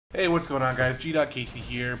Hey, what's going on, guys? G.Casey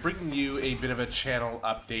here, bringing you a bit of a channel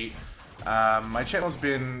update. My channel's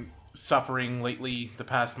been suffering lately, the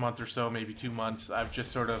past month or so, maybe 2 months. I've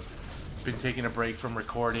just sort of been taking a break from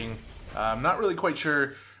recording. I'm not really quite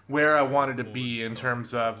sure where I wanted to be in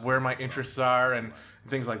terms of where my interests are and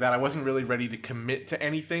things like that. I wasn't really ready to commit to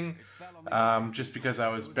anything, just because I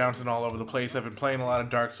was bouncing all over the place. I've been playing a lot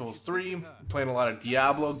of Dark Souls 3, playing a lot of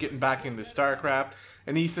Diablo, getting back into StarCraft,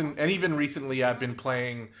 and even recently I've been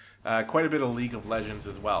playing quite a bit of League of Legends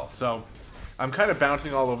as well. So I'm kind of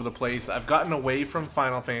bouncing all over the place. I've gotten away from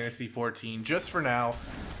Final Fantasy XIV just for now.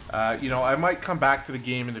 You know, I might come back to the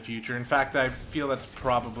game in the future. In fact, I feel that's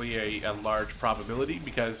probably a large probability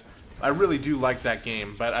because I really do like that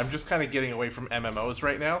game, but I'm just kind of getting away from MMOs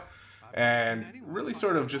right now and really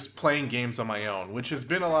sort of just playing games on my own, which has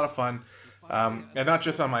been a lot of fun. And not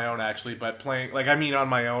just on my own, actually, but playing, like, I mean on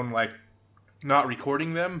my own, like, not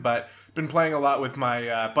recording them, but been playing a lot with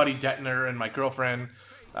my buddy Detner and my girlfriend,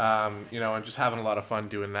 you know, and just having a lot of fun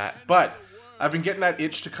doing that. But I've been getting that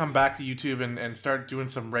itch to come back to YouTube and start doing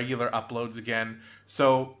some regular uploads again.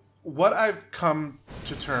 So what I've come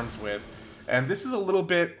to terms with, and this is a little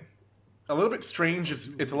bit strange,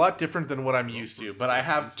 it's a lot different than what I'm used to, but I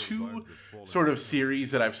have two sort of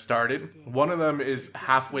series that I've started. One of them is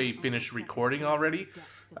halfway finished recording already,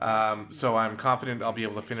 so I'm confident I'll be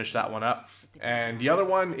able to finish that one up. And the other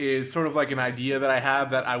one is sort of like an idea that I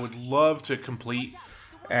have that I would love to complete.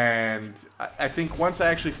 And I think once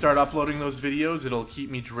I actually start uploading those videos, it'll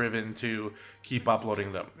keep me driven to keep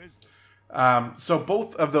uploading them. So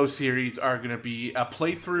both of those series are going to be a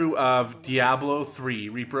playthrough of Diablo 3,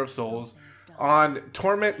 Reaper of Souls, on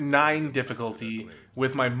Torment 9 difficulty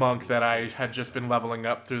with my monk that I had just been leveling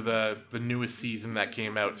up through the newest season that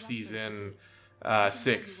came out, Season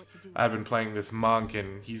 6. I've been playing this monk,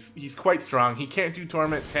 and he's quite strong. He can't do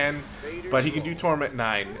Torment 10, but he can do Torment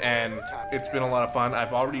 9, and it's been a lot of fun.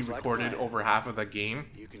 I've already recorded over half of the game,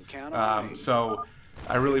 so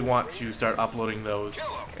I really want to start uploading those.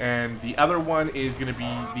 And the other one is going to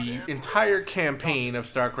be the entire campaign of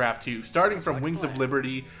StarCraft 2, starting from Wings of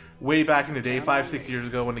Liberty way back in the day, 5-6 years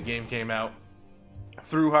ago when the game came out,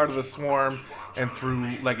 through Heart of the Swarm and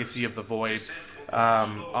through Legacy of the Void.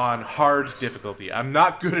 On hard difficulty. I'm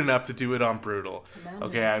not good enough to do it on brutal.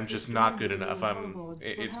 Okay, I'm just not good enough.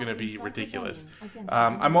 It's going to be ridiculous.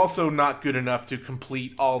 I'm also not good enough to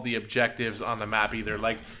complete all the objectives on the map either,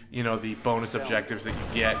 like, you know, the bonus objectives that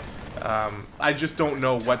you get. I just don't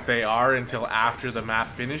know what they are until after the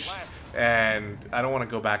map finished, and I don't want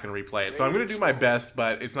to go back and replay it. So I'm going to do my best,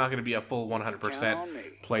 but it's not going to be a full 100%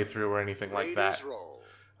 playthrough or anything like that.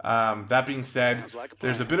 That being said,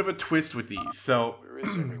 there's a bit of a twist with these. So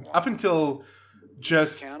up until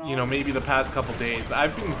just, you know, maybe the past couple days,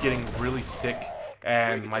 I've been getting really sick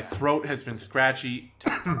and my throat has been scratchy.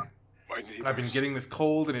 I've been getting this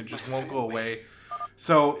cold and it just won't go away.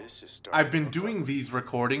 So I've been doing these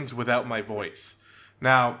recordings without my voice.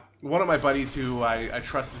 Now, one of my buddies who I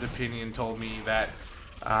trust his opinion told me that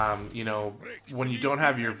you know, when you don't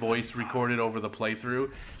have your voice recorded over the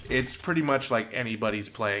playthrough, it's pretty much like anybody's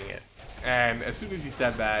playing it. And as soon as he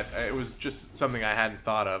said that, it was just something I hadn't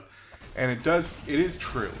thought of. And it is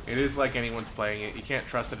true. It is like anyone's playing it. You can't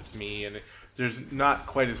trust that it's me, and there's not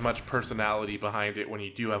quite as much personality behind it when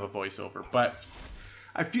you do have a voiceover. But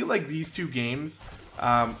I feel like these two games,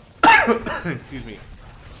 excuse me,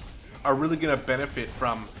 are really going to benefit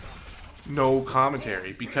from no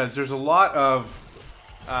commentary, because there's a lot of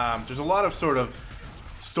sort of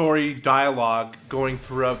story dialogue going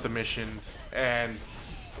throughout the missions, and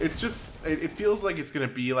it's just, it feels like it's going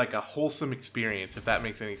to be like a wholesome experience, if that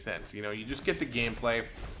makes any sense. You know, you just get the gameplay,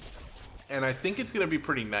 and I think it's going to be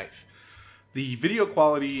pretty nice. The video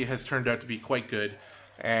quality has turned out to be quite good,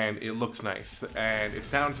 and it looks nice, and it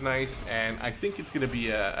sounds nice, and I think it's going to be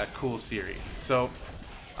a cool series. So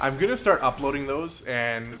I'm going to start uploading those,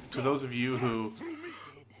 and to those of you who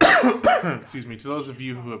excuse me, to those of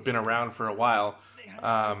you who have been around for a while,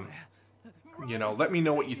 you know, let me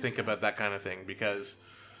know what you think about that kind of thing, because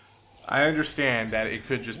I understand that it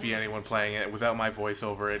could just be anyone playing it without my voice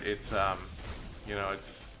over it. It's, you know,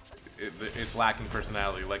 it's lacking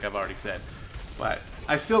personality, like I've already said, but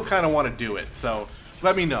I still kind of want to do it, so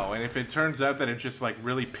let me know. And if it turns out that it just, like,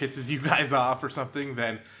 really pisses you guys off or something,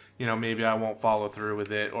 then, you know, maybe I won't follow through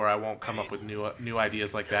with it, or I won't come up with new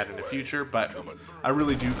ideas like that in the future. But I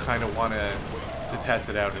really do kind of want to test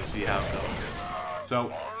it out and see how it goes.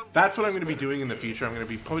 So that's what I'm going to be doing in the future. I'm going to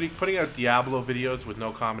be putting out Diablo videos with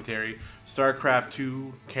no commentary, StarCraft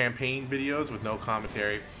 2 campaign videos with no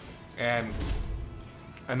commentary, and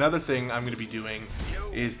Another thing I'm going to be doing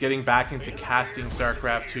is getting back into casting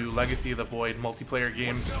StarCraft 2 Legacy of the Void multiplayer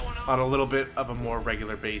games on a little bit of a more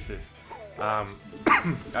regular basis.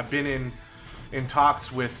 I've been in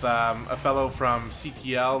talks with a fellow from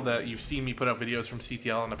CTL that you've seen me put up videos from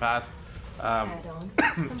CTL in the past.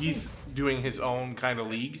 He's doing his own kind of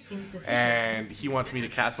league, and he wants me to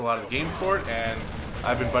cast a lot of the games for it, and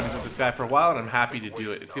I've been buddies with this guy for a while, and I'm happy to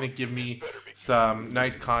do it. It's going to give me some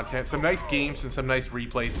nice content, some nice games, and some nice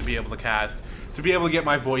replays to be able to cast, to be able to get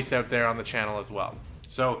my voice out there on the channel as well.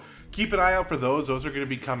 So keep an eye out for those. Those are going to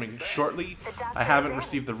be coming shortly. I haven't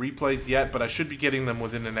received the replays yet, but I should be getting them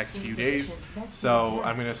within the next few days. So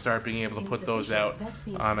I'm going to start being able to put those out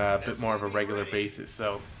on a bit more of a regular basis.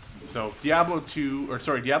 So Diablo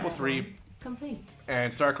 3 complete.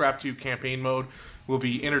 and StarCraft 2 campaign mode will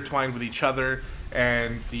be intertwined with each other,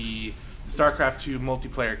 and the StarCraft 2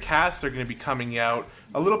 multiplayer casts are going to be coming out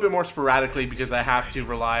a little bit more sporadically because I have to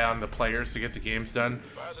rely on the players to get the games done.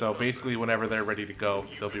 So basically whenever they're ready to go,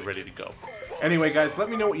 they'll be ready to go. Anyway, guys, let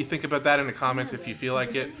me know what you think about that in the comments if you feel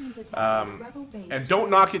like it. And don't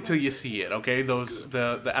knock it till you see it, okay?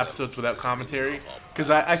 The episodes without commentary, because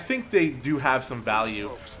I think they do have some value.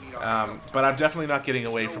 But I'm definitely not getting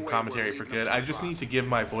away from commentary for good. I just need to give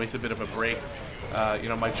my voice a bit of a break. You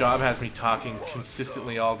know, my job has me talking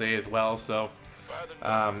consistently all day as well, so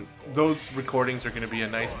those recordings are going to be a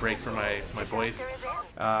nice break for my voice.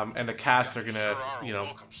 And the casts are going to, you know,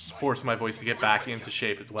 force my voice to get back into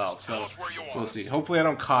shape as well. So we'll see. Hopefully I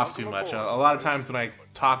don't cough too much. A lot of times when I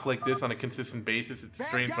talk like this on a consistent basis, it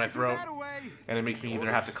strains my throat, and it makes me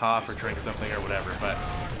either have to cough or drink something or whatever.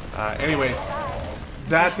 But anyways,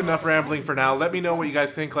 that's enough rambling for now. Let me know what you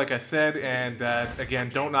guys think, like I said, and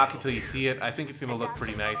again, don't knock it till you see it. I think it's going to look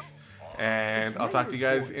pretty nice, and I'll talk to you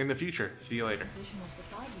guys in the future. See you later.